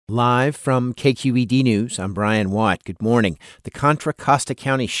Live from KQED News, I'm Brian Watt. Good morning. The Contra Costa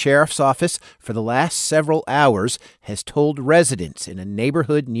County Sheriff's Office, for the last several hours, has told residents in a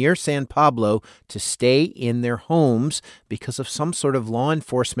neighborhood near San Pablo to stay in their homes because of some sort of law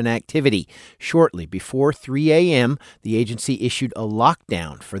enforcement activity. Shortly before 3 a.m., the agency issued a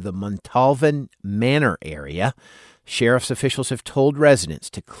lockdown for the Montalvan Manor area. Sheriff's officials have told residents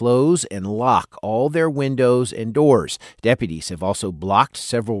to close and lock all their windows and doors. Deputies have also blocked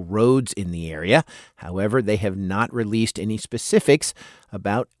several roads in the area. However, they have not released any specifics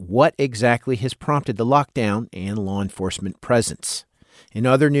about what exactly has prompted the lockdown and law enforcement presence. In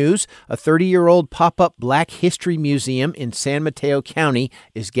other news, a 30-year-old pop-up Black History Museum in San Mateo County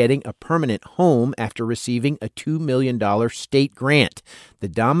is getting a permanent home after receiving a $2 million state grant. The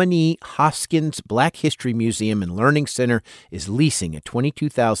Dominique Hoskins Black History Museum and Learning Center is leasing a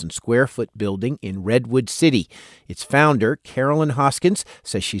 22,000-square-foot building in Redwood City. Its founder, Carolyn Hoskins,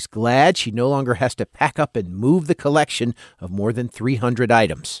 says she's glad she no longer has to pack up and move the collection of more than 300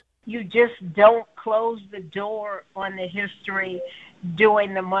 items. You just don't close the door on the history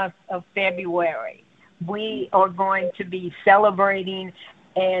during the month of February. We are going to be celebrating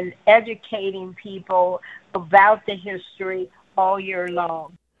and educating people about the history all year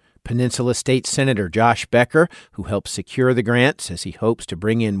long. Peninsula State Senator Josh Becker, who helped secure the grant, says he hopes to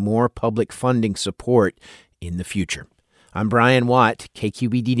bring in more public funding support in the future. I'm Brian Watt,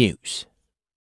 KQED News.